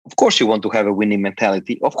course, you want to have a winning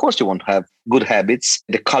mentality. Of course, you want to have good habits,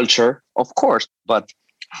 the culture, of course. But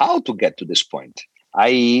how to get to this point?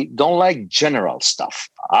 I don't like general stuff.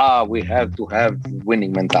 We have to have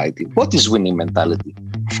winning mentality. What is winning mentality?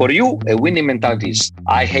 For you, a winning mentality is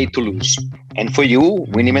I hate to lose. And for you,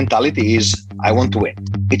 winning mentality is I want to win.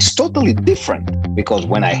 It's totally different because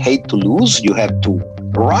when I hate to lose, you have to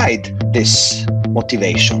ride these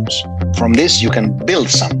motivations. From this, you can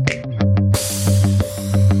build something.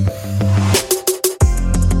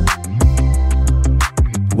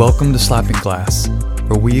 Welcome to Slapping Glass,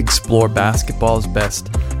 where we explore basketball's best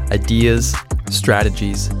ideas,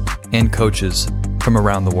 strategies, and coaches from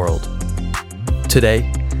around the world.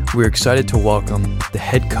 Today, we're excited to welcome the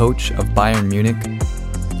head coach of Bayern Munich,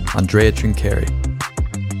 Andrea Trinchieri.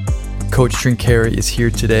 Coach Trinchieri is here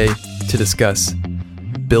today to discuss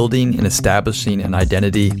building and establishing an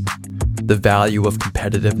identity, the value of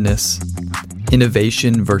competitiveness,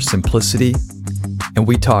 innovation versus simplicity, and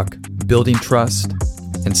we talk building trust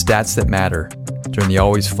and stats that matter during the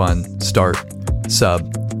always fun start,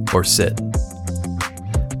 sub, or sit.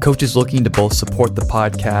 Coach is looking to both support the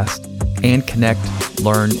podcast and connect,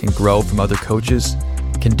 learn, and grow from other coaches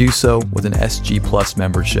can do so with an SG Plus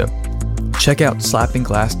membership. Check out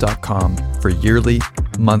slappingglass.com for yearly,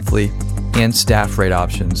 monthly, and staff rate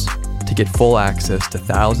options to get full access to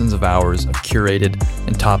thousands of hours of curated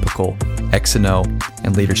and topical X&O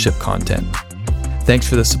and leadership content. Thanks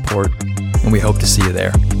for the support, and we hope to see you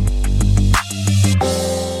there.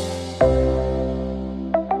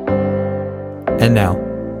 And now,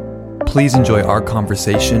 please enjoy our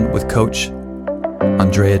conversation with Coach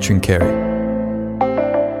Andrea Trinchieri.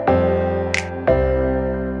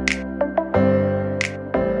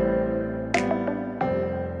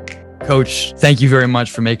 Coach, thank you very much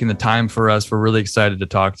for making the time for us. We're really excited to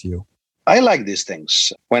talk to you. I like these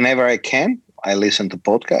things. Whenever I can, I listen to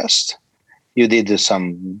podcasts. You did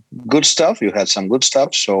some good stuff. You had some good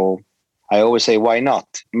stuff. So I always say, why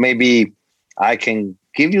not? Maybe I can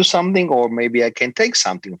give you something, or maybe I can take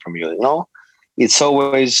something from you. You know, it's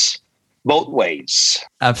always both ways.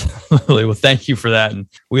 Absolutely. Well, thank you for that. And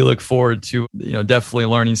we look forward to, definitely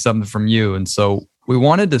learning something from you. And so we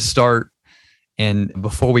wanted to start. And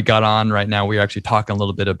before we got on right now, we were actually talking a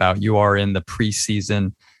little bit about you are in the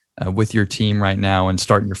preseason with your team right now and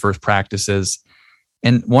starting your first practices.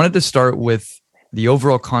 And wanted to start with the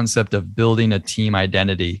overall concept of building a team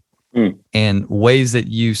identity and ways that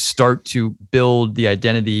you start to build the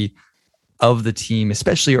identity of the team,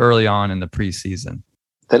 especially early on in the preseason.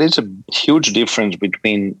 There is a huge difference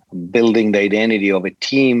between building the identity of a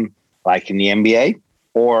team like in the NBA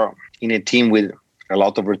or in a team with a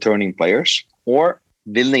lot of returning players, or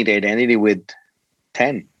building the identity with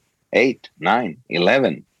 10, 8, 9,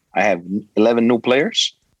 11. I have 11 new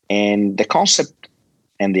players, and the concept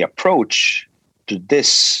and the approach to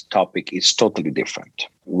this topic is totally different.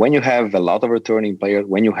 When you have a lot of returning players,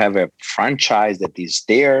 when you have a franchise that is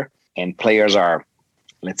there and players are,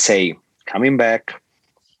 let's say, coming back,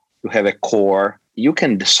 you have a core, you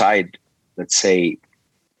can decide, let's say,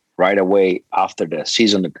 right away after the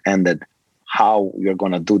season that ended, how you're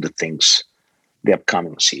going to do the things the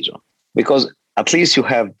upcoming season. Because at least you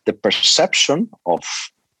have the perception of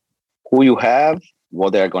who you have,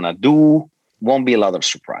 what they're going to do. Won't be a lot of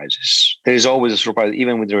surprises. There is always a surprise,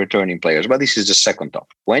 even with the returning players. But this is the second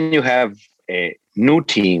topic. When you have a new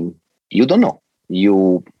team, you don't know.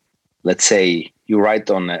 Let's say, you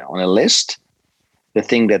write on a list the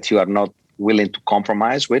thing that you are not willing to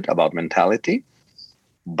compromise with about mentality.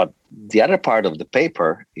 But the other part of the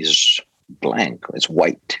paper is blank. It's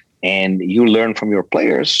white. And you learn from your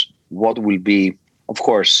players what will be. Of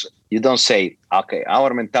course, you don't say, okay,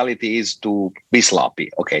 our mentality is to be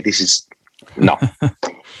sloppy. Okay, this is... No,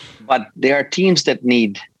 but there are teams that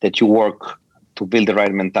need that you work to build the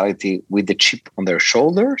right mentality with the chip on their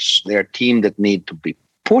shoulders. There are teams that need to be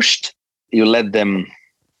pushed. You let them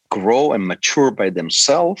grow and mature by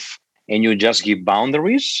themselves, and you just give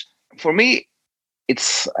boundaries. For me,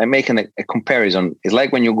 I'm making a comparison. It's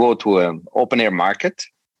like when you go to an open air market,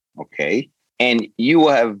 okay, and you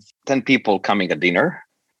have 10 people coming at dinner,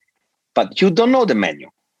 but you don't know the menu.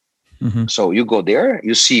 Mm-hmm. So you go there,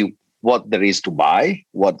 you see what there is to buy,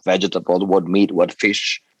 what vegetable, what meat, what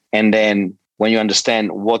fish. And then when you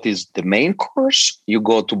understand what is the main course, you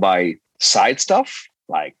go to buy side stuff.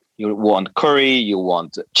 Like you want curry, you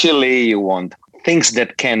want chili, you want things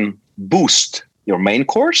that can boost your main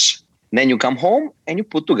course. And then you come home and you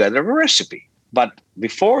put together a recipe. But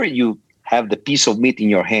before you have the piece of meat in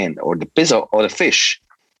your hand or the piece of, or the fish,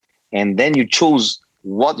 and then you choose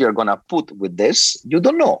what you're going to put with this, you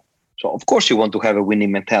don't know. So of course you want to have a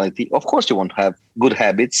winning mentality. Of course you want to have good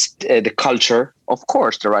habits, the culture, of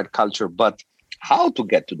course, the right culture. But how to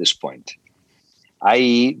get to this point?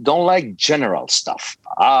 I don't like general stuff.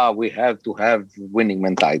 We have to have winning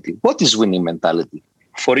mentality. What is winning mentality?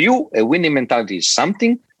 For you, a winning mentality is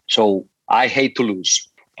something. So I hate to lose.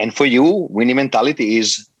 And for you, winning mentality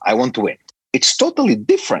is I want to win. It's totally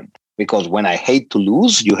different because when I hate to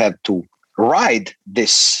lose, you have to ride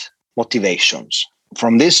these motivations.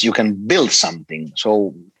 From this, you can build something.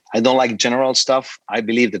 So I don't like general stuff. I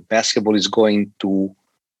believe that basketball is going to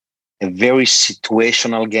a very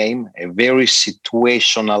situational game, a very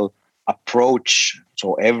situational approach.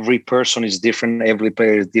 So every person is different. Every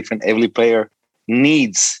player is different. Every player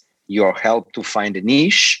needs your help to find a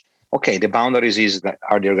niche. Okay, the boundaries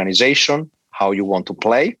are the organization, how you want to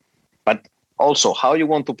play, but also how you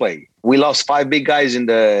want to play. We lost 5 big guys in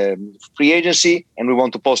the free agency and we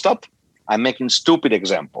want to post up. I'm making stupid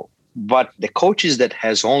example. But the coaches that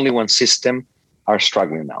has only one system are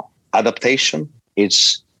struggling now. Adaptation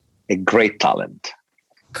is a great talent.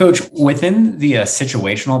 Coach, within the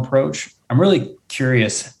situational approach, I'm really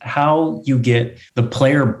curious how you get the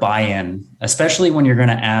player buy-in, especially when you're going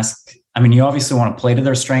to ask, you obviously want to play to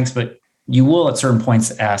their strengths, but you will at certain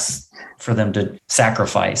points ask for them to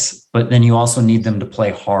sacrifice, but then you also need them to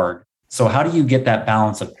play hard. So how do you get that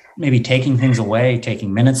balance of maybe taking things away,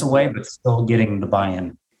 taking minutes away, but still getting the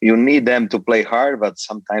buy-in? You need them to play hard, but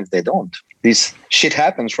sometimes they don't. This shit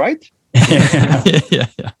happens, right? Yeah.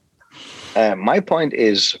 My point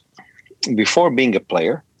is, before being a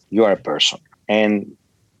player, you are a person and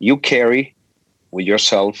you carry with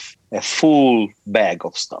yourself a full bag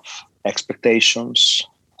of stuff, expectations,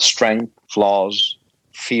 strength, flaws,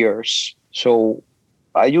 fears. So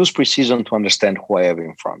I use preseason to understand who I have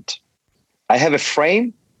in front. I have a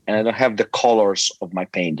frame and I don't have the colors of my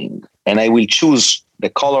painting. And I will choose the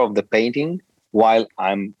color of the painting while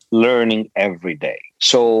I'm learning every day.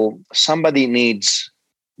 So somebody needs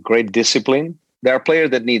great discipline. There are players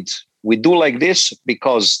that we do like this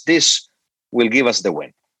because this will give us the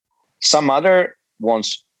win. Some other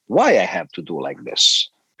wants why I have to do like this,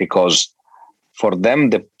 because for them,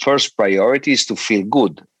 the first priority is to feel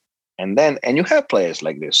good. And you have players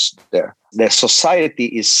like this there. The society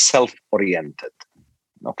is self-oriented.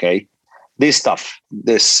 Okay. This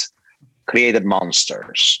created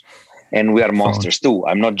monsters and we are monsters too.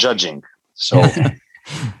 I'm not judging. So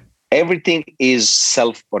everything is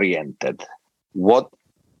self-oriented. What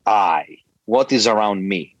is around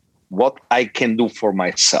me, what I can do for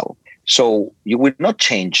myself. So you will not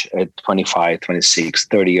change a 25, 26,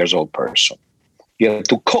 30 years old person. You have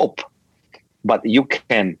to cope, but you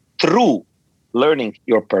can, through learning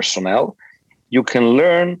your personnel, you can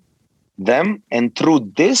learn them. And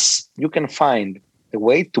through this, you can find a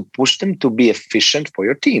way to push them to be efficient for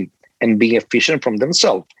your team and be efficient from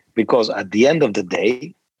themselves. Because at the end of the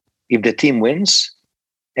day, if the team wins,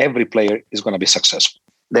 every player is going to be successful.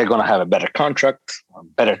 They're going to have a better contract, a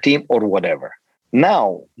better team, or whatever.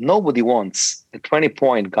 Now, nobody wants a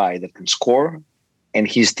 20-point guy that can score and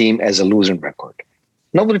his team has a losing record.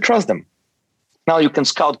 Nobody trusts them. Now you can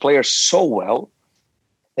scout players so well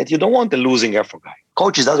that you don't want a losing effort guy.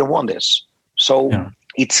 Coaches doesn't want this. So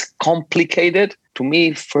It's complicated. To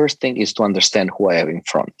me, first thing is to understand who I have in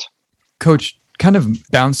front. Coach, kind of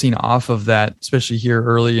bouncing off of that, especially here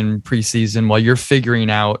early in preseason, while you're figuring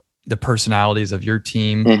out the personalities of your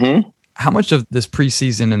team, how much of this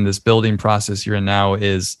preseason and this building process you're in now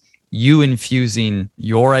is you infusing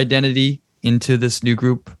your identity into this new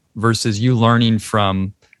group versus you learning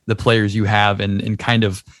from the players you have and kind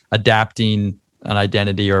of adapting an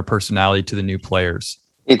identity or a personality to the new players?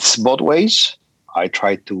 It's both ways. I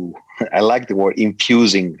like the word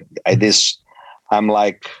infusing. I'm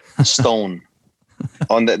like stone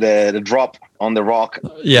on the drop on the rock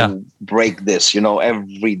to break this,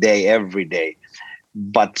 every day.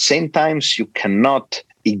 But same times you cannot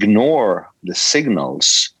ignore the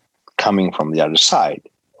signals coming from the other side,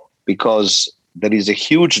 because there is a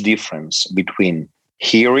huge difference between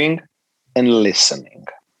hearing and listening.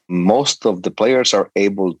 Most of the players are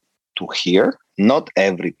able to hear. Not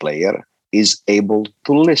every player is able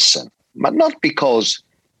to listen, but not because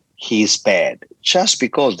he's bad, just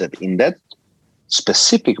because that in that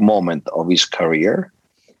specific moment of his career,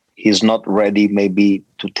 he's not ready maybe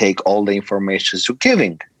to take all the information you're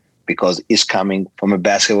giving, because he's coming from a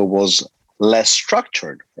basketball was less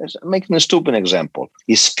structured. I'm making a stupid example.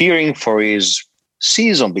 He's fearing for his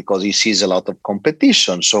season because he sees a lot of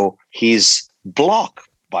competition. So he's blocked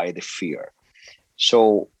by the fear.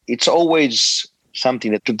 So it's always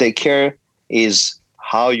something that to take care is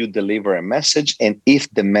how you deliver a message and if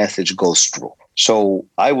the message goes through. So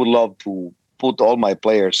I would love to put all my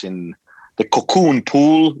players in the cocoon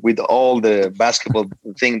pool with all the basketball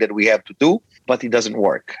thing that we have to do, but it doesn't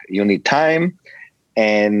work. You need time,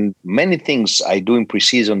 and many things I do in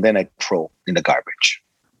preseason, then I throw in the garbage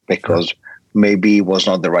because maybe it was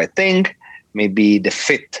not the right thing. Maybe the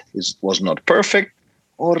fit was not perfect,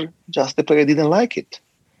 or just the player didn't like it.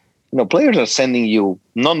 Players are sending you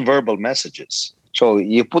non-verbal messages. So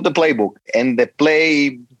you put the playbook and the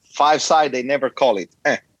play 5-side, they never call it.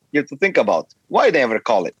 You have to think about why they never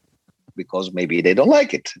call it. Because maybe they don't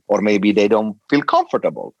like it, or maybe they don't feel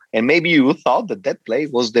comfortable. And maybe you thought that play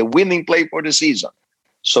was the winning play for the season.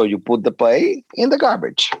 So you put the play in the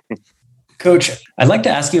garbage. Coach, I'd like to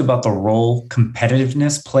ask you about the role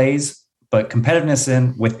competitiveness plays, but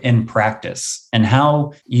competitiveness within practice, and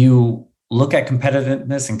how you look at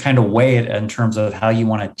competitiveness and kind of weigh it in terms of how you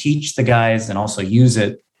want to teach the guys and also use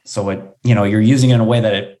it. So you're using it in a way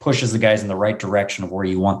that it pushes the guys in the right direction of where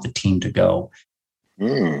you want the team to go.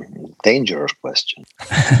 Dangerous question.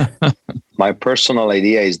 My personal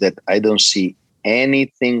idea is that I don't see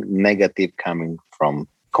anything negative coming from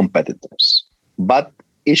competitiveness, but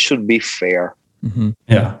it should be fair. Mm-hmm.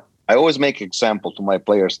 Yeah. I always make example to my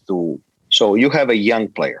players too. So you have a young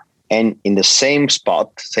player, and in the same spot,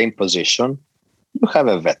 same position, you have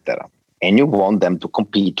a veteran, and you want them to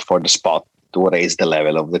compete for the spot to raise the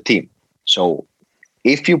level of the team. So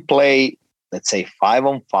if you play, let's say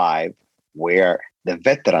 5-on-5, where the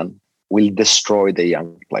veteran will destroy the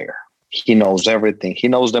young player. He knows everything. He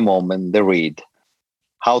knows the moment, the read,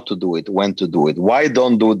 how to do it, when to do it. Why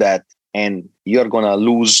don't do that? And you're going to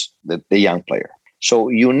lose the young player. So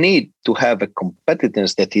you need to have a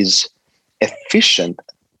competitiveness that is efficient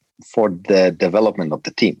for the development of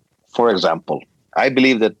the team. For example, I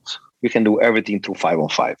believe that you can do everything through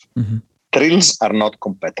 5-on-5. Mm-hmm. Drills are not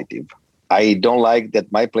competitive. I don't like that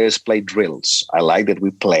my players play drills. I like that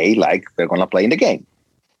we play like we're going to play in the game.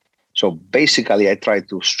 So basically, I try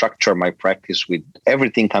to structure my practice with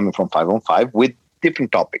everything coming from 5-on-5 with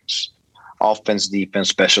different topics. Offense, defense,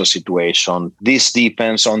 special situation, this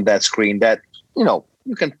defense on that screen, that,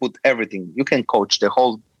 you can put everything. You can coach the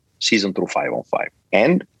whole season through 5-on-5.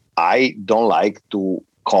 And I don't like to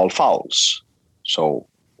call fouls.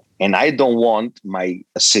 And I don't want my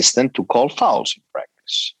assistant to call fouls in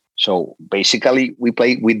practice. So basically, we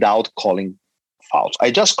play without calling fouls.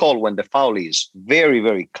 I just call when the foul is very,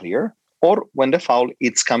 very clear, or when the foul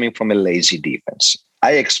is coming from a lazy defense.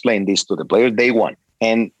 I explain this to the player day one,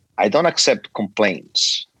 and I don't accept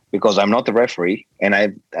complaints because I'm not a referee, and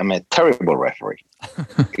I'm a terrible referee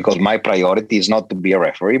because my priority is not to be a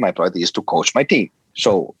referee. My priority is to coach my team.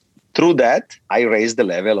 So through that, I raise the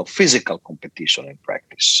level of physical competition in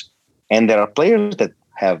practice. And there are players that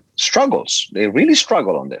have struggles. They really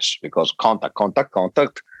struggle on this because contact.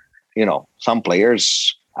 Some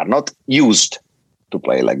players are not used to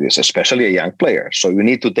play like this, especially a young player. So you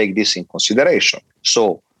need to take this in consideration.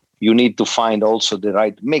 So you need to find also the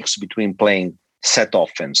right mix between playing set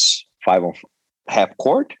offense 5-on-half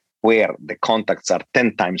court, where the contacts are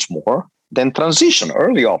 10 times more, than transition,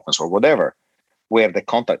 early offense or whatever, where the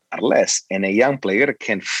contacts are less. And a young player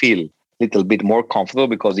can feel little bit more comfortable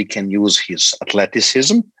because he can use his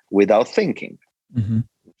athleticism without thinking. Mm-hmm.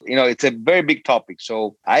 It's a very big topic.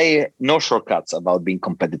 So no shortcuts about being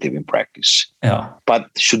competitive in practice, but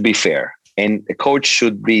should be fair. And a coach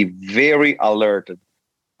should be very alerted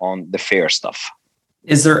on the fair stuff.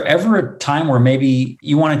 Is there ever a time where maybe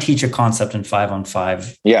you want to teach a concept in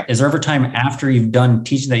 5-on-5? Yeah. Is there ever a time after you've done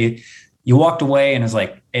teaching that you walked away and it's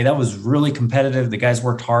like, hey, that was really competitive. The guys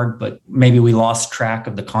worked hard, but maybe we lost track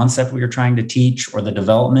of the concept we were trying to teach or the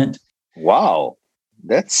development? Wow.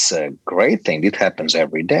 That's a great thing. It happens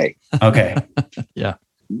every day. Okay. Yeah.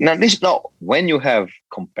 Now, when you have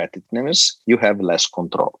competitiveness, you have less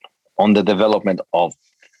control on the development of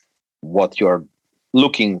what you're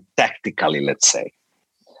looking tactically, let's say,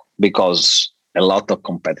 because a lot of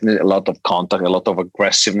competitiveness, a lot of contact, a lot of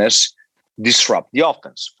aggressiveness disrupt the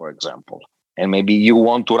offense, for example. And maybe you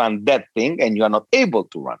want to run that thing and you are not able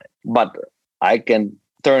to run it. But I can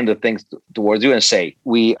turn the things towards you and say,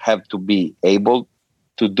 we have to be able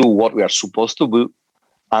to do what we are supposed to do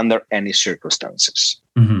under any circumstances.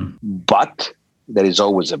 Mm-hmm. But there is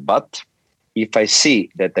always a but. If I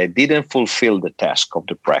see that I didn't fulfill the task of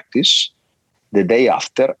the practice, the day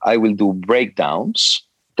after, I will do breakdowns,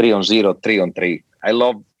 3-on-0, 3-on-3. I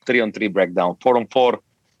love 3-on-3 breakdown, 4-on-4.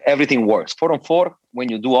 Everything works. 4-on-4, when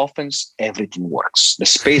you do offense, everything works. The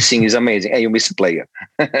spacing is amazing. Hey, you miss a player.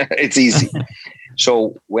 It's easy.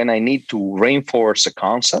 So when I need to reinforce a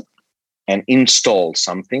concept and install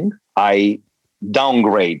something, I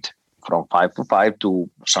downgrade from 5-on-5 to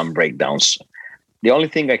some breakdowns. The only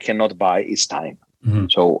thing I cannot buy is time.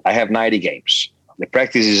 So I have 90 games. The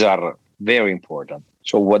practices are very important.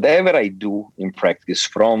 So whatever I do in practice,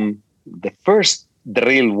 from the first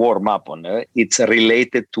drill warm-up on it, it's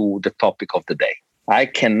related to the topic of the day. I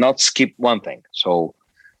cannot skip one thing. So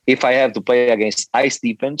if I have to play against ice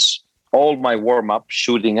defense, all my warm-up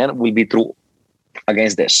shooting will be through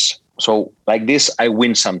against this. So like this, I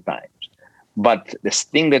win sometimes. But this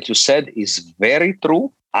thing that you said is very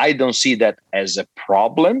true. I don't see that as a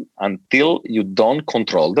problem until you don't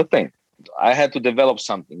control the thing. I had to develop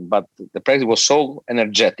something, but the practice was so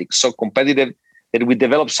energetic, so competitive that we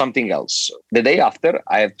developed something else. The day after,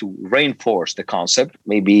 I have to reinforce the concept,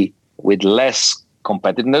 maybe with less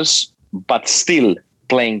competitiveness, but still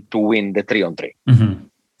playing to win the 3-on-3.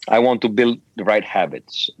 I want to build the right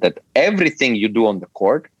habits, that everything you do on the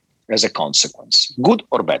court has a consequence, good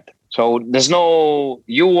or bad. So there's no,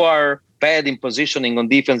 you are bad in positioning on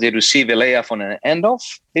defense, they receive a layup on an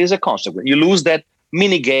end-off, there is a consequence. You lose that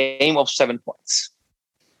mini game of 7 points.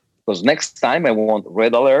 Because next time I want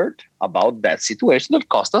red alert about that situation that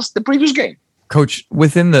cost us the previous game. Coach,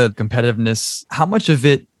 within the competitiveness, how much of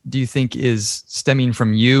it do you think is stemming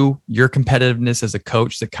from you, your competitiveness as a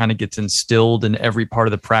coach that kind of gets instilled in every part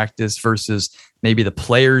of the practice versus maybe the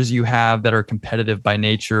players you have that are competitive by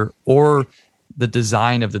nature, or the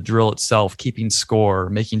design of the drill itself, keeping score,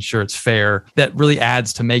 making sure it's fair, that really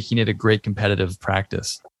adds to making it a great competitive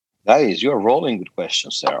practice? Guys, you're rolling good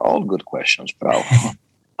questions there. All good questions, bro.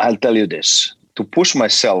 I'll tell you this. To push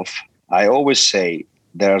myself, I always say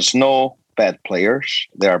there's no bad players.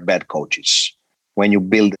 There are bad coaches when you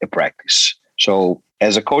build a practice. So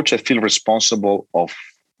as a coach, I feel responsible of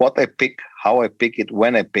what I pick, how I pick it,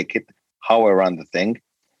 when I pick it, how I run the thing,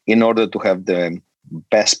 in order to have the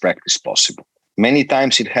best practice possible. Many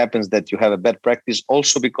times it happens that you have a bad practice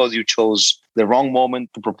also because you chose the wrong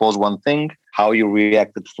moment to propose one thing, how you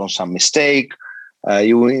reacted from some mistake,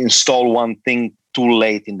 you install one thing too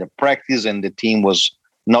late in the practice and the team was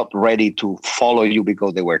not ready to follow you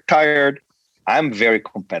because they were tired. I'm very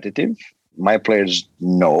competitive. My players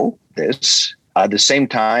know this. At the same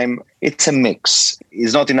time, it's a mix.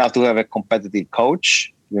 It's not enough to have a competitive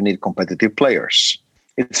coach. You need competitive players.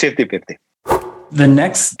 It's 50-50. The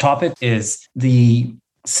next topic is the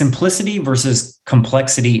simplicity versus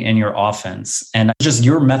complexity in your offense, and just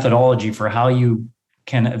your methodology for how you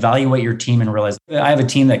can evaluate your team and realize I have a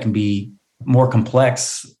team that can be more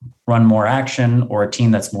complex, run more action, or a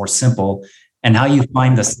team that's more simple, and how you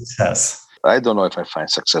find the success. I don't know if I find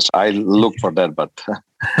success. I look for that, but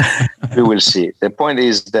we will see. The point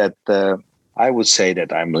is that I would say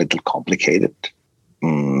that I'm a little complicated,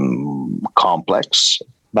 complex,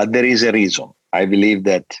 but there is a reason. I believe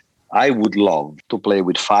that I would love to play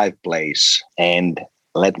with 5 plays and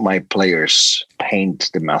let my players paint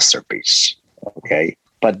the masterpiece. Okay.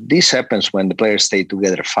 But this happens when the players stay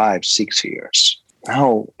together 5-6 years.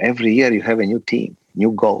 Now, every year you have a new team,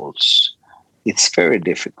 new goals. It's very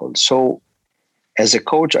difficult. So as a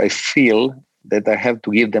coach, I feel that I have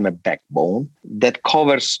to give them a backbone that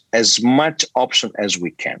covers as much option as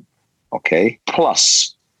we can. Okay.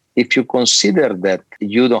 Plus, if you consider that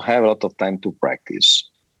you don't have a lot of time to practice,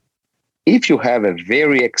 if you have a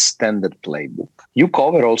very extended playbook, you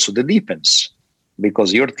cover also the defense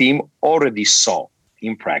because your team already saw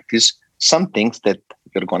in practice some things that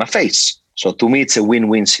you're going to face. So to me, it's a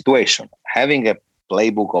win-win situation. Having a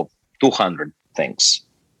playbook of 200 things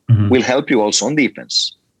will help you also on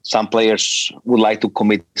defense. Some players would like to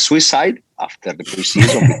commit suicide after the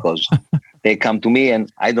preseason because they come to me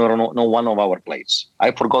and I don't know one of our plays.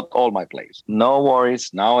 I forgot all my plays. No worries.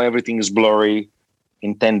 Now everything is blurry.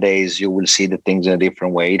 In 10 days, you will see the things in a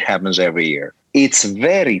different way. It happens every year. It's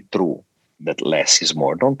very true that less is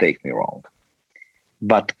more. Don't take me wrong.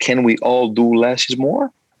 But can we all do less is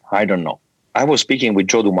more? I don't know. I was speaking with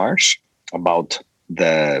Joe Dumars about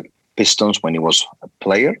the Pistons when he was a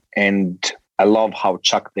player. And I love how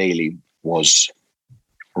Chuck Daly was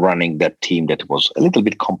running that team that was a little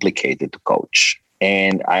bit complicated to coach.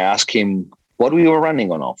 And I asked him, what we were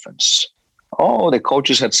running on offense? Oh, the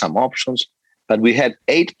coaches had some options, but we had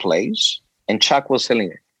 8 plays. And Chuck was telling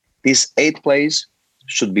me, these 8 plays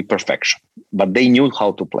should be perfection. But they knew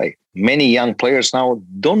how to play. Many young players now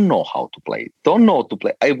don't know how to play, don't know how to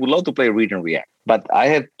play. I would love to play read and react, but I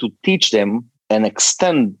have to teach them and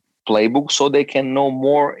extend playbook so they can know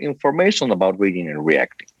more information about reading and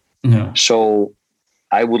reacting. Yeah. So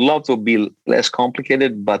I would love to be less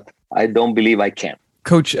complicated, but I don't believe I can.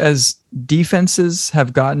 Coach, as defenses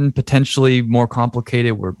have gotten potentially more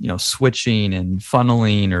complicated, we're switching and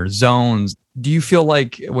funneling or zones, Do you feel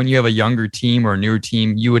like when you have a younger team or a newer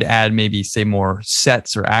team, you would add maybe say more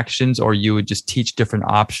sets or actions, or you would just teach different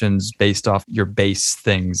options based off your base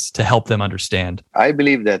things to help them understand? I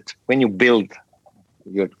believe that when you build,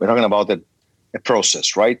 we're talking about a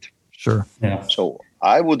process, right? Sure. Yeah. So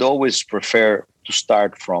I would always prefer to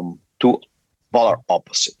start from two polar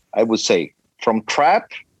opposite. I would say from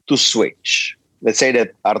trap to switch. Let's say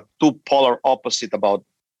that are two polar opposite about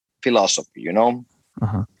philosophy,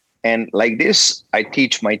 Uh-huh. And like this, I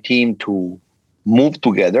teach my team to move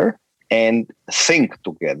together and think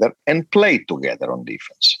together and play together on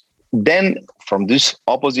defense. Then from this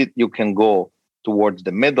opposite, you can go towards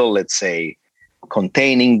the middle, let's say,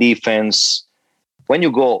 containing defense. When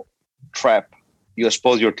you go trap, you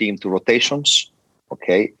expose your team to rotations,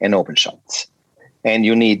 okay, and open shots. And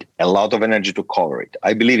you need a lot of energy to cover it.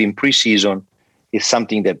 I believe in preseason is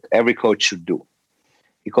something that every coach should do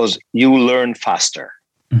because you learn faster.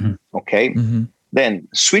 Mm-hmm. Okay. Mm-hmm. Then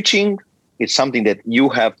switching is something that you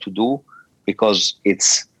have to do because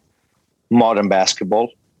it's modern basketball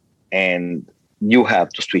and you have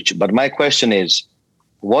to switch. But my question is,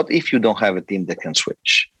 what if you don't have a team that can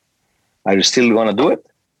switch? Are you still going to do it?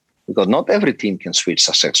 Because not every team can switch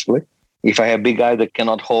successfully. If I have big guys that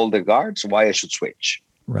cannot hold the guards, why I should switch?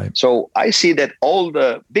 Right. So I see that all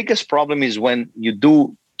the biggest problem is when you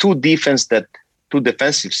do two defensive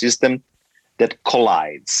system that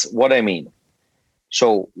collides. What I mean?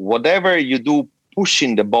 So whatever you do,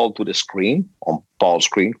 pushing the ball to the screen, on ball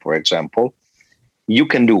screen, for example, you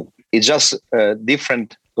can do. It's just a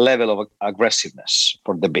different level of aggressiveness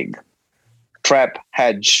for the big. Trap,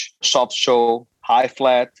 hedge, soft show, high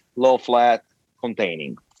flat, low flat,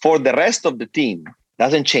 containing. For the rest of the team,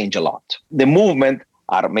 doesn't change a lot. The movement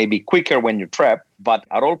are maybe quicker when you trap, but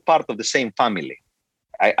are all part of the same family.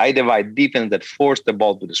 I divide defense that force the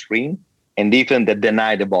ball to the screen and defense that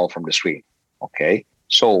deny the ball from the screen. Okay.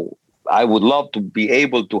 So I would love to be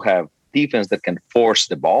able to have defense that can force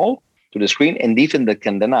the ball to the screen and defense that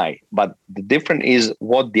can deny. But the difference is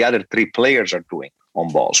what the other three players are doing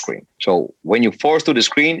on ball screen. So when you force to the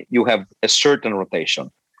screen, you have a certain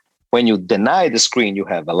rotation. When you deny the screen, you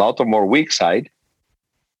have a lot of more weak side.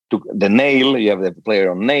 To the nail, you have the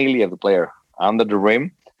player on nail, you have the player under the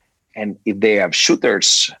rim. And if they have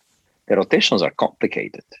shooters, the rotations are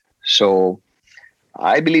complicated. So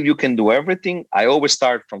I believe you can do everything. I always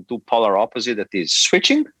start from two polar opposite, that is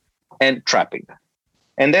switching and trapping.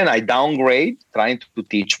 And then I downgrade, trying to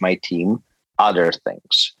teach my team other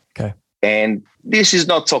things. Okay. And this is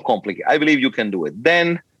not so complicated. I believe you can do it.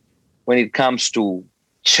 Then when it comes to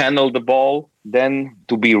channel the ball, then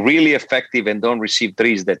to be really effective and don't receive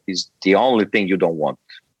threes, that is the only thing you don't want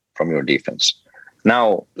from your defense.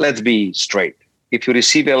 Now, let's be straight. If you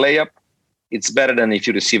receive a layup, it's better than if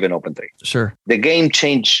you receive an open three. Sure. The game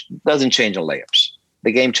doesn't change on layups.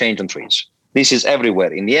 The game changes on threes. This is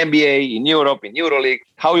everywhere. In the NBA, in Europe, in EuroLeague,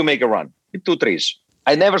 how you make a run? With 2 threes.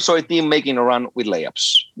 I never saw a team making a run with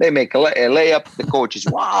layups. They make a layup. The coach is,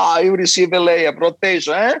 wow, you receive a layup,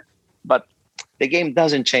 rotation, eh? But the game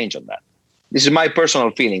doesn't change on that. This is my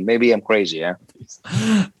personal feeling. Maybe I'm crazy, yeah?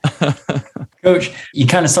 Coach, you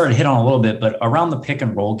kind of started to hit on a little bit, but around the pick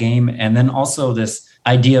and roll game, and then also this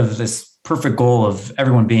idea of this perfect goal of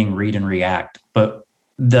everyone being read and react, but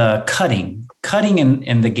the cutting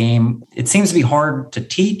in the game, it seems to be hard to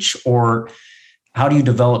teach, or how do you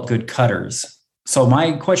develop good cutters? So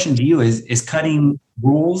my question to you is cutting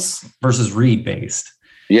rules versus read based?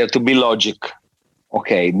 You have to be logic.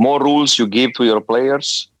 Okay, more rules you give to your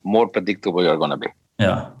players, more predictable you're going to be.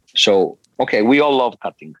 Yeah. So, okay, we all love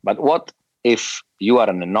cutting, but what if you are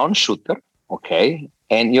a non-shooter, okay,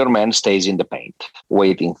 and your man stays in the paint,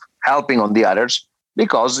 waiting, helping on the others,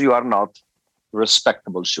 because you are not a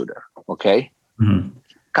respectable shooter, okay? Mm-hmm.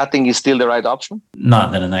 Cutting is still the right option?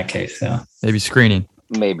 Not then in that case, yeah. Maybe screening.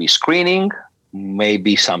 Maybe screening,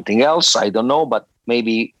 maybe something else, I don't know, but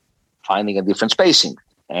maybe finding a different spacing.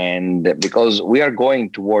 And because we are going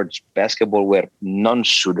towards basketball where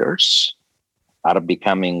non-shooters are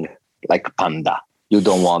becoming like panda. You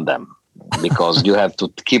don't want them because you have to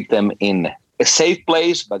keep them in a safe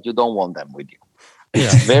place, but you don't want them with you.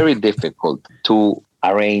 It's very difficult to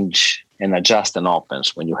arrange and adjust an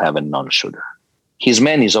offense when you have a non-shooter. His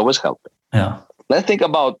man is always helping. Yeah. Let's think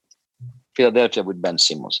about Philadelphia with Ben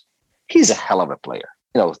Simmons. He's a hell of a player.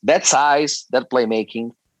 You know, that size, that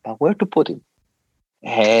playmaking, but where to put him?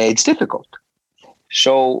 It's difficult.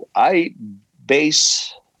 So I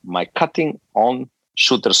base my cutting on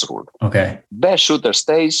shooter's rule. Okay. Best shooter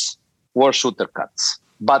stays, worst shooter cuts.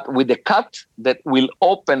 But with a cut that will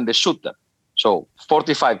open the shooter. So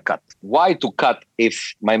 45 cut. Why to cut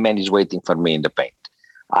if my man is waiting for me in the paint?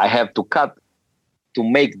 I have to cut to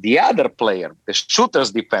make the other player, the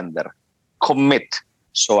shooter's defender, commit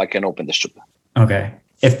so I can open the shooter. Okay.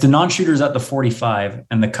 If the non-shooter is at the 45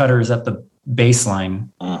 and the cutter is at the baseline,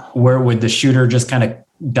 where would the shooter just kind of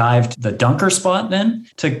dive to the dunker spot then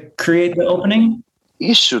to create the opening?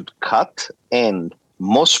 He should cut, and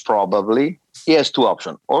most probably he has two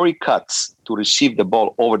options. Or he cuts to receive the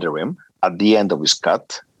ball over the rim at the end of his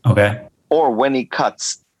cut. Okay. Or when he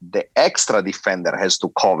cuts, the extra defender has to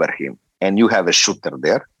cover him and you have a shooter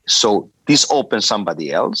there. So this opens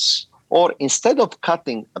somebody else. Or instead of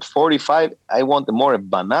cutting at 45, I want a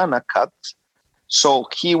banana cut. So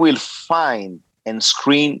he will find and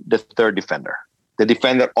screen the third defender, the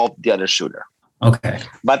defender of the other shooter. Okay.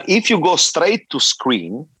 But if you go straight to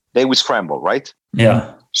screen, they will scramble, right?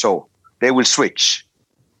 Yeah. So they will switch.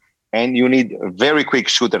 And you need a very quick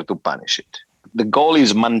shooter to punish it. The goal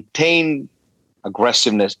is maintain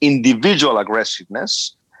aggressiveness, individual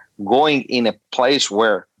aggressiveness, going in a place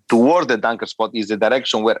where toward the dunker spot is the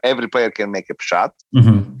direction where every player can make a shot.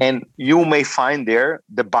 Mm-hmm. And you may find there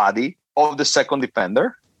the body of the second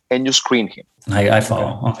defender and you screen him. I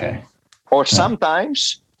follow. Okay. Or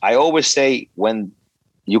sometimes I always say when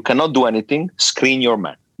you cannot do anything, screen your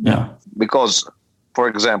man. Yeah. Because, for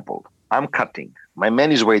example, I'm cutting. My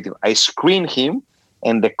man is waiting. I screen him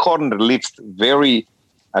and the corner lifts very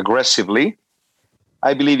aggressively.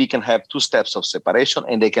 I believe he can have 2 steps of separation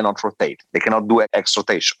and they cannot rotate. They cannot do X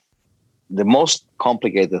rotation. The most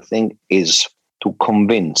complicated thing is to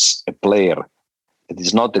convince a player that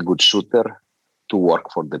is not a good shooter to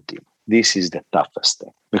work for the team. This is the toughest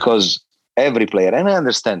thing because every player, and I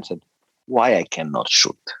understand that, why I cannot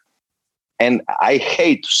shoot. And I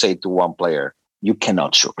hate to say to one player, you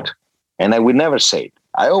cannot shoot. And I would never say it.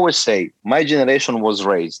 I always say my generation was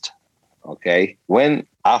raised, okay, when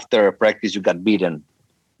after a practice you got beaten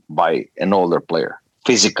by an older player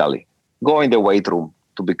physically, go in the weight room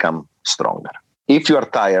to become stronger. If you are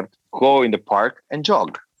tired, go in the park and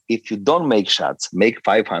jog. If you don't make shots, make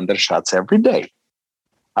 500 shots every day.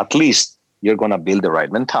 At least you're going to build the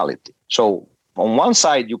right mentality. So on one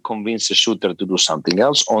side, you convince the shooter to do something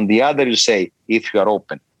else. On the other, you say, if you are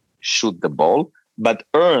open, shoot the ball, but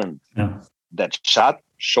earn that shot,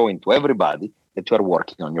 showing to everybody that you are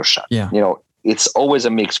working on your shot. Yeah. You know, it's always a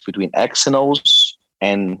mix between X and O's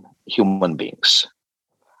and human beings.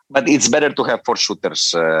 But it's better to have 4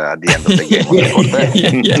 shooters at the end of the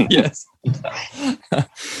game. Yes.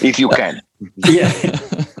 If you can. Yeah.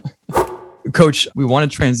 Coach, we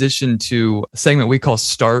want to transition to a segment we call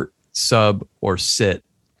start, sub, or sit.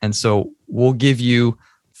 And so we'll give you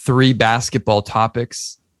 3 basketball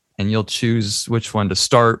topics and you'll choose which one to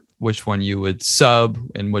start, which one you would sub,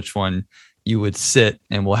 and which one you would sit.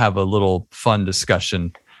 And we'll have a little fun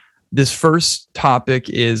discussion. This first topic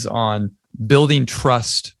is on building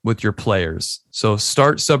trust with your players. So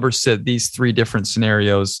start, sub, or sit, these 3 different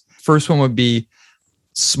scenarios. First one would be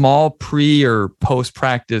small pre or post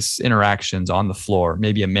practice interactions on the floor,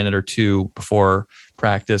 maybe a minute or 2 before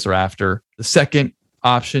practice or after. The second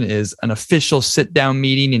option is an official sit down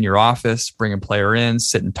meeting in your office, bring a player in,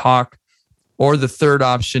 sit and talk. Or the third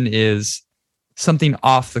option is something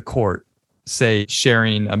off the court, say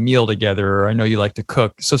sharing a meal together, or I know you like to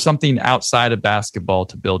cook. So something outside of basketball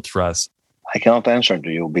to build trust. I cannot answer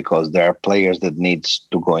to you because there are players that need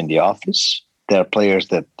to go in the office. There are players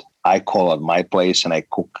that I call at my place and I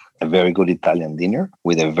cook a very good Italian dinner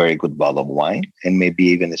with a very good bottle of wine and maybe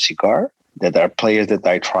even a cigar. There are players that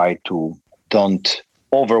I try to don't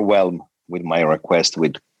overwhelm with my request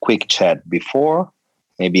with quick chat before,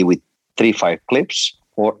 maybe with 3-5 clips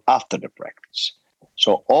or after the practice.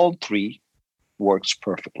 So all 3 works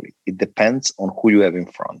perfectly. It depends on who you have in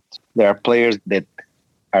front. There are players that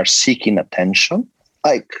are seeking attention,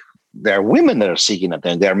 like there are women that are seeking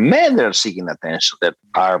attention, there are men that are seeking attention, that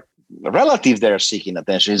are relatives that are seeking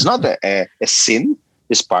attention. It's not a sin,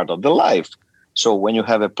 it's part of the life. So when you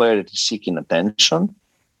have a player that is seeking attention,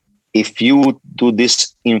 if you do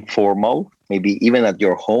this informal, maybe even at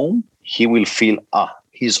your home, he will feel,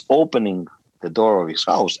 he's opening the door of his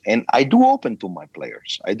house. And I do open to my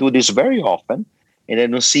players. I do this very often, and I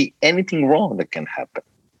don't see anything wrong that can happen.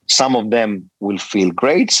 Some of them will feel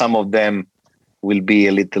great. Some of them will be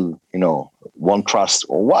a little, won't trust,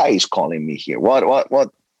 or why he's calling me here?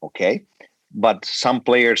 What? Okay. But some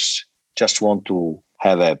players just want to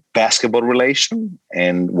have a basketball relation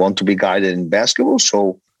and want to be guided in basketball.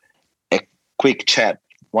 So a quick chat,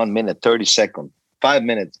 1 minute, 30 seconds, 5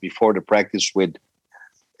 minutes before the practice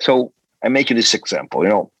so I make you this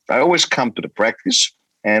example. I always come to the practice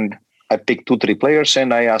and I pick 2-3 players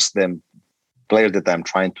and I ask them, players that I'm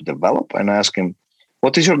trying to develop, and I ask him,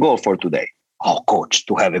 what is your goal for today? Oh, coach,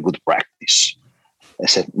 to have a good practice. I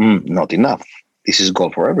said, not enough. This is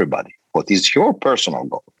goal for everybody. What is your personal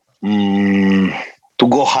goal? To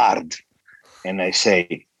go hard. And I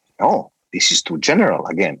say, oh, this is too general.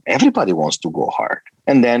 Again, everybody wants to go hard.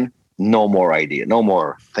 And then no more idea, no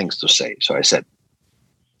more things to say. So I said,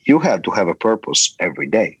 you have to have a purpose every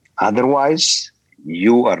day. Otherwise,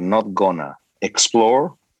 you are not gonna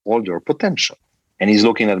explore all your potential. And he's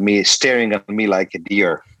looking at me, staring at me like a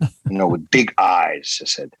deer, with big eyes. I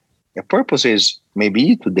said, your purpose is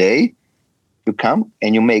maybe today you come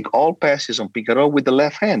and you make all passes on pick and roll with the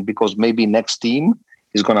left hand, because maybe next team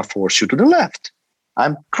is going to force you to the left.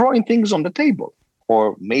 I'm throwing things on the table.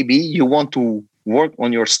 Or maybe you want to work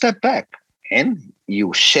on your step back and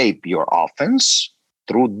you shape your offense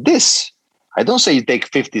through this. I don't say you take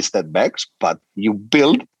 50 step backs, but you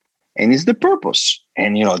build, and it's the purpose.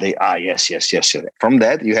 And, they, yes. From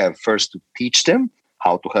that, you have first to teach them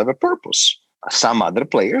how to have a purpose. Some other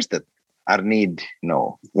players that are need,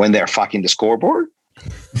 when they're fucking the scoreboard,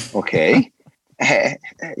 okay,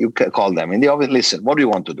 you can call them. And they always listen, what do you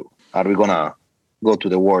want to do? Are we going to go to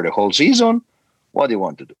the war the whole season? What do you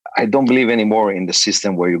want to do? I don't believe anymore in the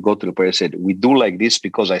system where you go to the player and say, we do like this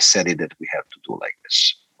because I said it that we have to do like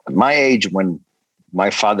this. At my age, when my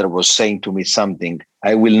father was saying to me something,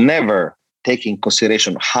 I will never take in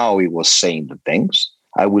consideration how he was saying the things.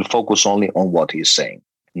 I will focus only on what he's saying.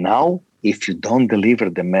 Now, if you don't deliver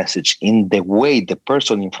the message in the way the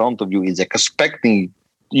person in front of you is expecting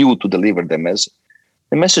you to deliver the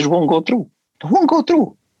message won't go through. It won't go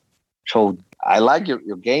through. So I like your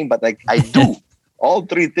game, but I do all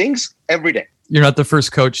three things every day. You're not the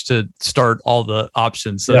first coach to start all the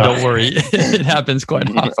options, so don't worry. It happens quite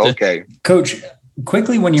often. Okay. Coach,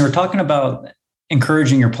 quickly, when you were talking about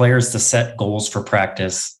encouraging your players to set goals for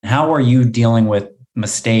practice, how are you dealing with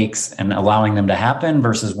mistakes and allowing them to happen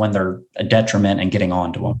versus when they're a detriment and getting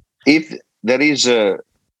on to them? If there is a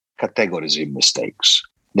categories of mistakes,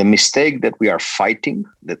 the mistake that we are fighting,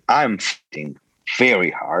 that I'm fighting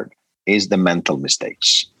very hard, is the mental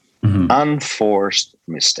mistakes, unforced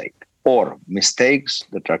mistake, or mistakes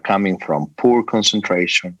that are coming from poor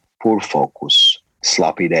concentration, poor focus,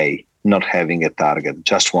 sloppy day, not having a target,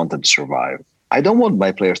 just wanted to survive. I don't want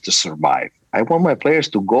my players to survive. I want my players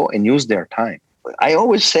to go and use their time. I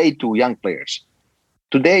always say to young players,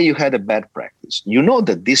 today you had a bad practice. You know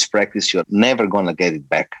that this practice, you're never going to get it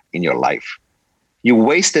back in your life. You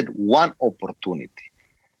wasted one opportunity.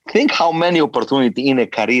 Think how many opportunities in a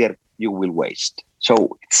career you will waste.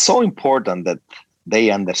 So it's so important that they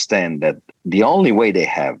understand that the only way they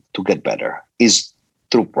have to get better is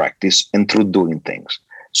through practice and through doing things.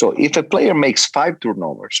 So if a player makes 5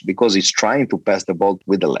 turnovers because he's trying to pass the ball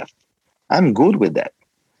with the left, I'm good with that.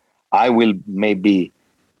 I will maybe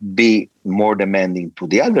be more demanding to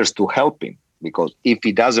the others to help him, because if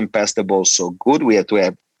he doesn't pass the ball so good, we have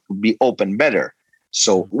to be open better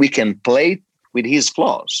so we can play with his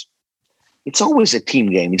flaws. It's always a team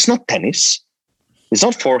game. It's not tennis. It's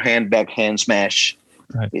not forehand, backhand, smash.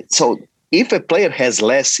 Right. So if a player has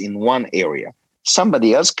less in one area,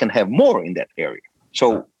 somebody else can have more in that area.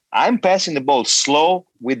 So I'm passing the ball slow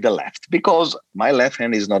with the left because my left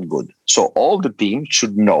hand is not good. So all the team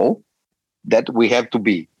should know that we have to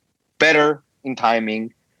be better in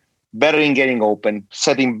timing, better in getting open,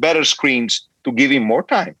 setting better screens to give him more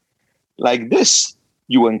time. Like this,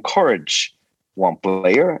 you encourage one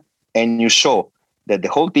player and you show that the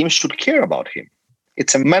whole team should care about him.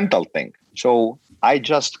 It's a mental thing. So I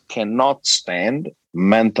just cannot stand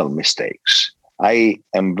mental mistakes. I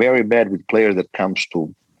am very bad with players that comes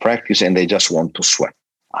to practice and they just want to sweat.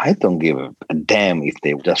 I don't give a damn if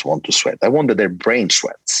they just want to sweat. I want that their brain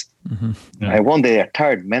sweats. Mm-hmm. Yeah. I want that they are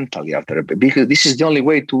tired mentally after it, because this is the only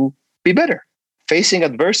way to be better. Facing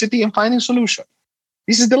adversity and finding solution.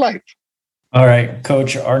 This is the life. All right,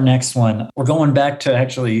 Coach, our next one. We're going back to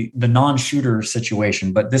actually the non-shooter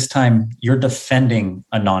situation, but this time you're defending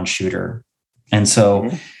a non-shooter. And so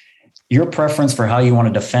your preference for how you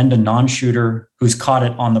want to defend a non-shooter who's caught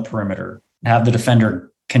it on the perimeter, have the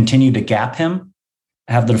defender continue to gap him,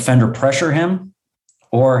 have the defender pressure him,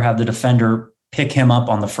 or have the defender pick him up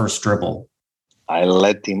on the first dribble? I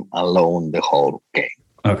let him alone the whole game.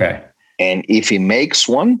 Okay. And if he makes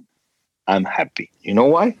one, I'm happy. You know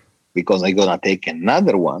why? Because I'm going to take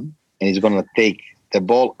another one and he's going to take the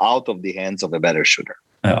ball out of the hands of a better shooter.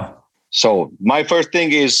 Yeah. So my first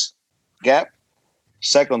thing is gap.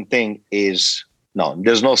 Second thing is, no,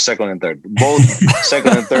 there's no second and third. Both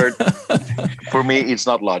second and third, for me, it's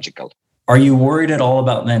not logical. Are you worried at all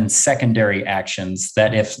about then secondary actions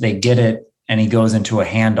that if they get it and he goes into a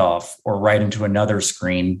handoff or right into another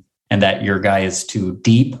screen and that your guy is too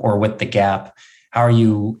deep or with the gap, how are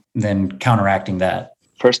you then counteracting that?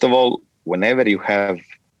 First of all, whenever you have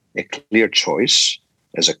a clear choice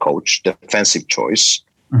as a coach, defensive choice,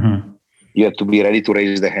 you have to be ready to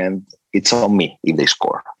raise the hand. It's on me if they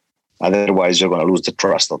score. Otherwise, you're going to lose the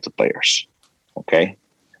trust of the players. Okay?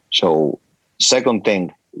 So, second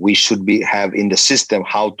thing, we should have in the system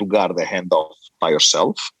how to guard the handoff by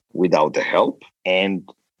yourself without the help. And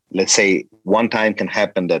let's say one time can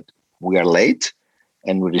happen that we are late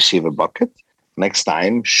and we receive a bucket. Next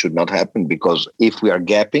time should not happen, because if we are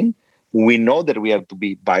gapping, we know that we have to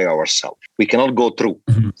be by ourselves. We cannot go through.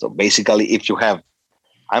 So basically, if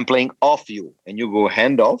I'm playing off you and you go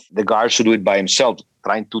handoff, the guard should do it by himself,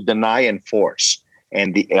 trying to deny and force.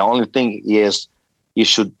 And the only thing is you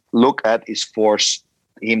should look at is force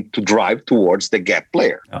him to drive towards the gap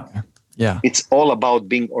player. Yeah. It's all about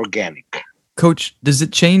being organic. Coach, does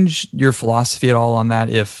it change your philosophy at all on that?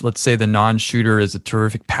 If, let's say, the non-shooter is a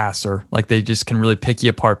terrific passer, like they just can really pick you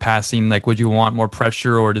apart passing, like would you want more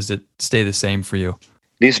pressure, or does it stay the same for you?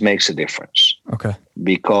 This makes a difference. Okay.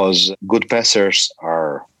 Because good passers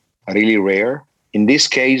are really rare. In this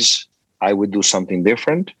case, I would do something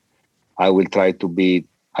different. I will try to be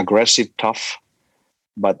aggressive, tough.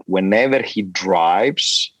 But whenever he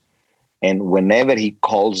drives and whenever he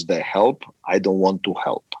calls the help, I don't want to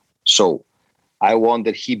help. So I want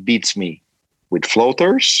that he beats me with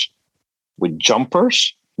floaters, with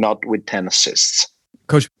jumpers, not with 10 assists.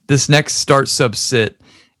 Coach, this next start sub sit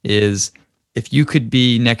is, if you could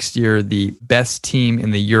be next year the best team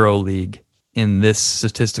in the EuroLeague in this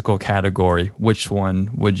statistical category, which one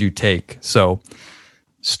would you take? So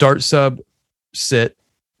start sub sit,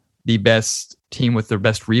 the best team with the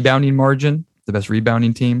best rebounding margin, the best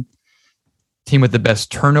rebounding team with the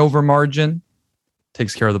best turnover margin,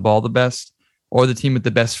 takes care of the ball the best, or the team with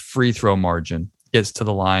the best free throw margin, gets to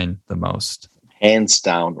the line the most? Hands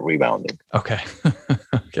down rebounding. Okay.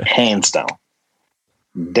 Okay. Hands down.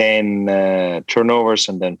 Then turnovers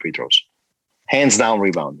and then free throws. Hands down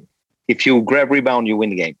rebounding. If you grab rebound, you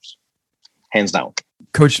win the games. Hands down.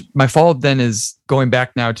 Coach, my follow-up then is going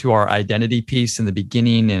back now to our identity piece in the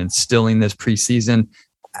beginning and instilling this preseason.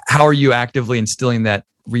 How are you actively instilling that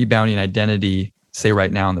rebounding identity, say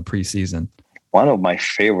right now in the preseason? One of my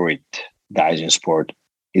favorite guys in sport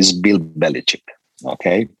is Bill Belichick.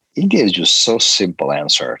 Okay. He gives you so simple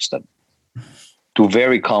answers that to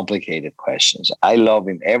very complicated questions. I love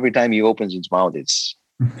him. Every time he opens his mouth,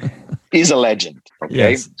 he's a legend.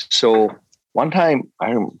 Okay. Yes. So one time,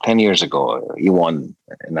 10 years ago, he won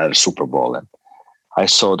another Super Bowl, and I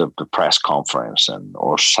saw the press conference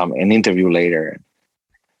or an interview later.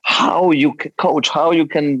 How you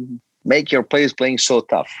can make your players playing so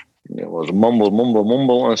tough? It was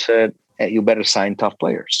mumble, and said, hey, you better sign tough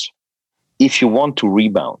players. If you want to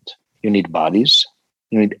rebound, you need bodies,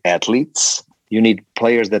 you need athletes, you need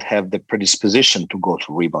players that have the predisposition to go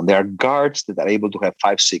to rebound. There are guards that are able to have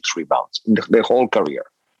 5-6 rebounds in their whole career.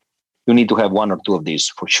 You need to have one or two of these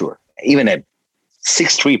for sure. Even a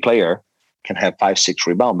 6'3" player can have 5-6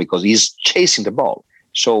 rebound because he's chasing the ball.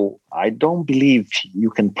 So I don't believe you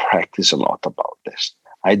can practice a lot about this.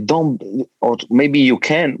 Or maybe you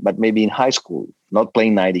can, but maybe in high school, not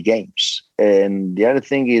playing 90 games. And the other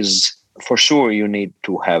thing is, for sure, you need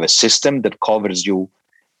to have a system that covers you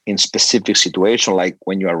in specific situations, like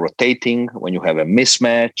when you are rotating, when you have a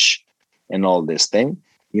mismatch and all this thing.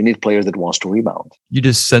 You need players that wants to rebound. You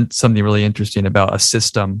just said something really interesting about a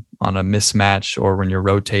system on a mismatch or when you're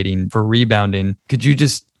rotating for rebounding. Could you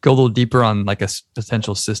just go a little deeper on like a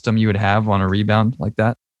potential system you would have on a rebound like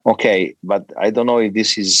that? Okay, but I don't know if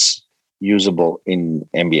this is usable in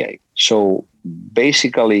NBA. So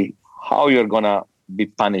basically, how you're going to be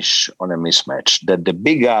punished on a mismatch, that the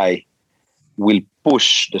big guy will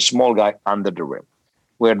push the small guy under the rim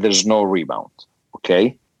where there's no rebound.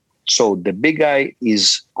 Okay? So the big guy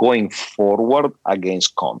is going forward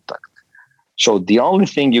against contact. So the only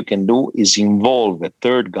thing you can do is involve a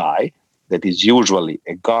third guy that is usually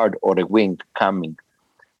a guard or a wing coming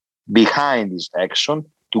behind this action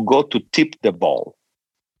to go to tip the ball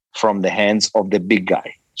from the hands of the big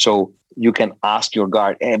guy. So you can ask your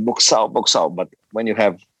guard, hey, box out. But when you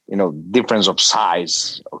have, difference of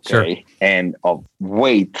size, okay, sure, and of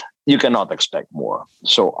weight, you cannot expect more.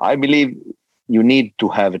 So I believe you need to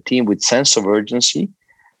have a team with sense of urgency,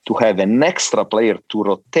 to have an extra player to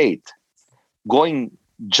rotate,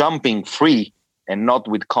 jumping free and not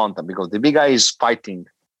with contact, because the big guy is fighting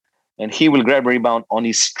and he will grab a rebound on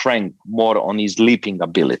his strength, more on his leaping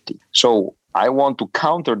ability. So I want to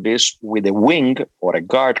counter this with a wing or a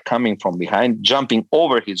guard coming from behind, jumping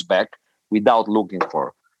over his back without looking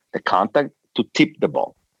for the contact to tip the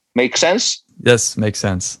ball. Make sense? Yes, makes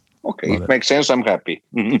sense. Okay, it makes sense. I'm happy.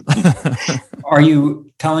 Are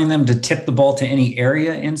you telling them to tip the ball to any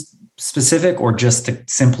area in specific, or just to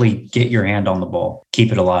simply get your hand on the ball,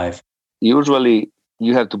 keep it alive? Usually,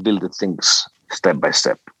 you have to build the things step by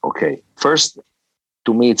step. Okay. First,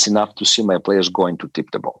 to me, it's enough to see my players going to tip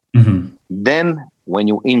the ball. Mm-hmm. Then, when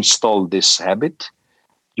you install this habit,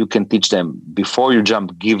 you can teach them, before you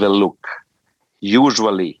jump, give a look.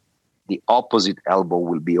 Usually, the opposite elbow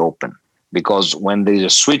will be open, because when there is a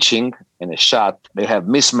switching and a shot, they have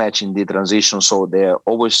mismatch in the transition. So they're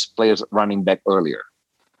always players running back earlier.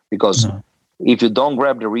 Because if you don't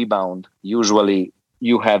grab the rebound, usually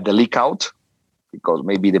you have the leak out, because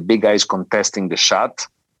maybe the big guy is contesting the shot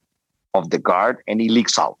of the guard and he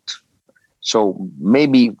leaks out. So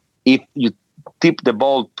maybe if you tip the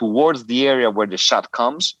ball towards the area where the shot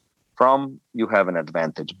comes from, you have an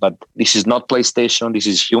advantage. But this is not PlayStation. This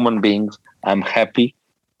is human beings. I'm happy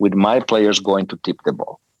with my players going to tip the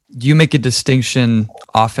ball. Do you make a distinction,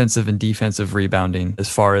 offensive and defensive rebounding, as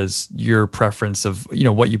far as your preference of,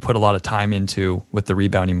 what you put a lot of time into with the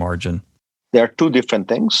rebounding margin? There are two different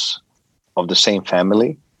things of the same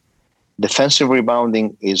family. Defensive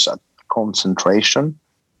rebounding is a concentration,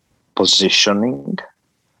 positioning,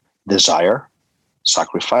 desire,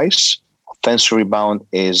 sacrifice. Offensive rebound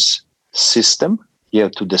is system. You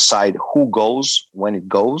have to decide who goes, when it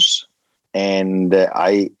goes. And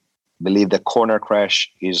I believe the corner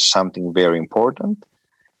crash is something very important.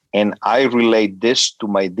 And I relate this to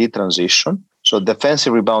my D transition. So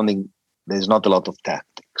defensive rebounding, there's not a lot of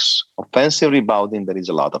tactics. Offensive rebounding, there is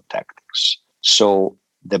a lot of tactics. So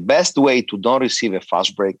the best way to don't receive a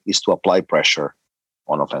fast break is to apply pressure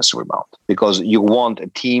on offensive rebound, because you want a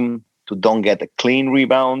team to don't get a clean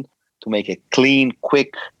rebound, to make a clean,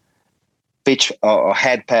 quick pitch or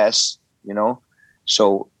head pass,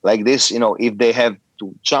 So like this, if they have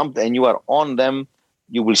to jump and you are on them,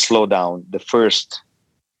 you will slow down the first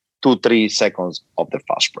 2-3 seconds of the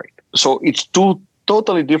fast break. So it's two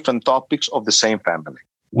totally different topics of the same family.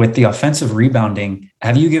 With the offensive rebounding,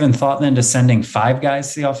 have you given thought then to sending 5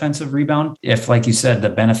 guys to the offensive rebound? If, like you said, the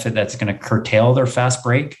benefit that's going to curtail their fast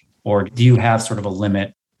break, or do you have sort of a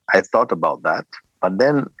limit? I thought about that, but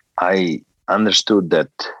then I understood that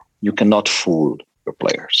you cannot fool your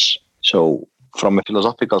players. So from a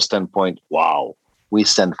philosophical standpoint, wow, we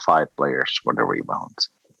send 5 players for the rebounds.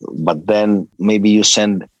 But then maybe you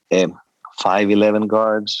send 5-11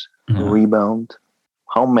 guards to rebound.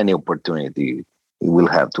 How many opportunities you will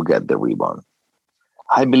have to get the rebound?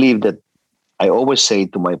 I believe that I always say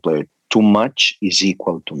to my player, too much is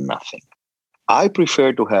equal to nothing. I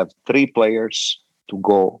prefer to have 3 players to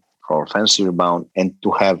go for offensive rebound and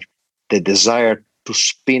to have the desire to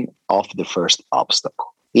spin off the first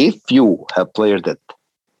obstacle. If you have players that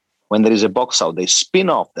when there is a box out, they spin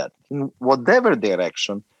off that in whatever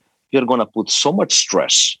direction, you're going to put so much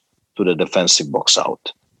stress to the defensive box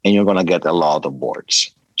out, and you're going to get a lot of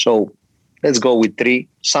boards. So let's go with 3,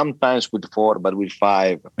 sometimes with 4, but with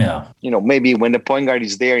 5. Yeah. Maybe when the point guard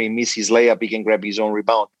is there, he misses his layup, he can grab his own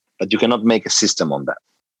rebound, but you cannot make a system on that.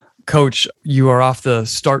 Coach, you are off the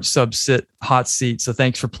start, sub, sit, hot seat. So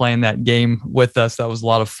thanks for playing that game with us. That was a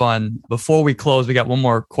lot of fun. Before we close, we got one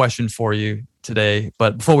more question for you today.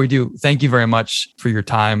 But before we do, thank you very much for your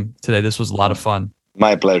time today. This was a lot of fun.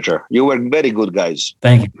 My pleasure. You were very good, guys.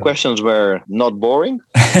 Thank you. Questions were not boring.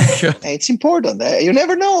 It's important. You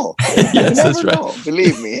never know. Yes, that's right. Know.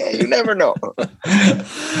 Believe me, you never know.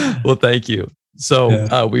 Well, thank you.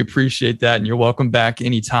 So we appreciate that. And you're welcome back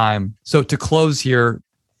anytime. So to close here,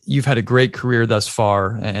 you've had a great career thus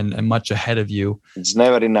far and much ahead of you. It's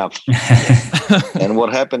never enough. And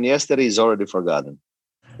what happened yesterday is already forgotten.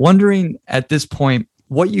 Wondering at this point,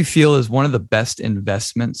 what you feel is one of the best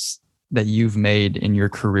investments that you've made in your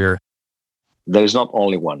career? There is not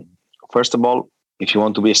only one. First of all, if you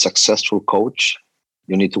want to be a successful coach,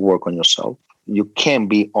 you need to work on yourself. You can't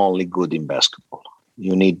be only good in basketball.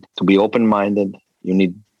 You need to be open-minded. You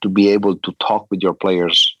need to be able to talk with your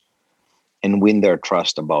players and win their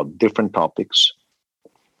trust about different topics.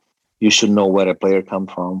 You should know where a player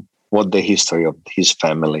comes from, what the history of his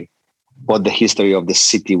family, what the history of the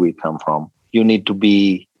city we come from. You need to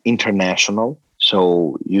be international.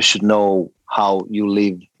 So you should know how you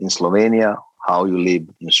live in Slovenia, how you live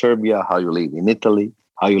in Serbia, how you live in Italy,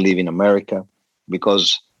 how you live in America,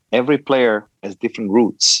 because every player has different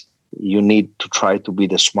roots. You need to try to be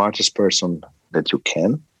the smartest person that you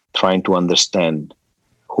can, trying to understand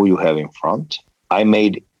who you have in front. I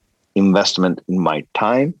made investment in my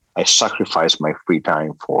time. I sacrificed my free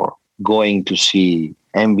time for going to see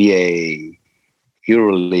NBA,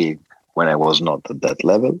 EuroLeague when I was not at that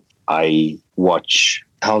level. I watch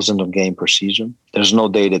thousands of games per season. There's no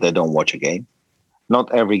day that I don't watch a game.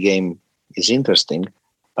 Not every game is interesting,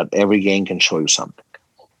 but every game can show you something.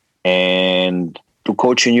 And to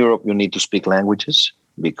coach in Europe, you need to speak languages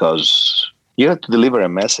because you have to deliver a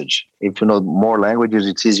message. If you know more languages,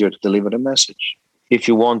 it's easier to deliver a message. If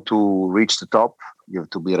you want to reach the top, you have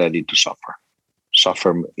to be ready to suffer.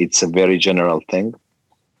 Suffer, it's a very general thing,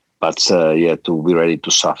 but you have to be ready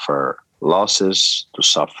to suffer losses, to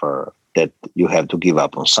suffer that you have to give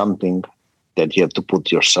up on something, that you have to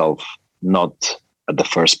put yourself not at the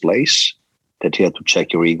first place, that you have to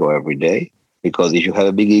check your ego every day. Because if you have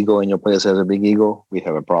a big ego and your players have a big ego, we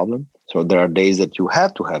have a problem. So there are days that you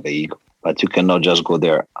have to have an ego, but you cannot just go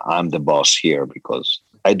there, I'm the boss here, because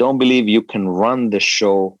I don't believe you can run the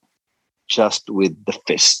show just with the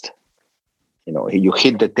fist. You know, you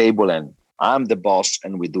hit the table and I'm the boss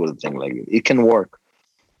and we do the thing like it. It can work,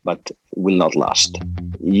 but it will not last.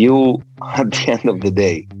 You, at the end of the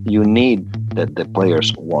day, you need that the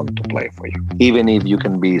players want to play for you. Even if you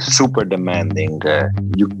can be super demanding,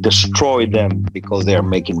 you destroy them because they are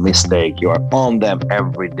making mistakes. You are on them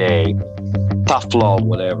every day, tough love,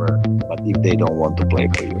 whatever. But if they don't want to play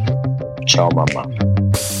for you, ciao mama.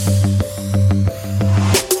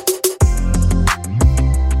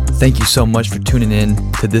 Thank you so much for tuning in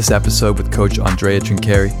to this episode with Coach Andrea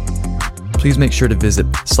Trinchieri. Please make sure to visit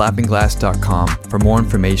slappingglass.com for more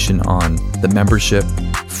information on the membership,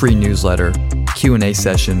 free newsletter, Q&A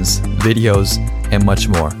sessions, videos, and much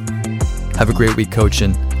more. Have a great week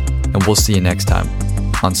coaching, and we'll see you next time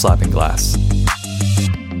on Slapping Glass.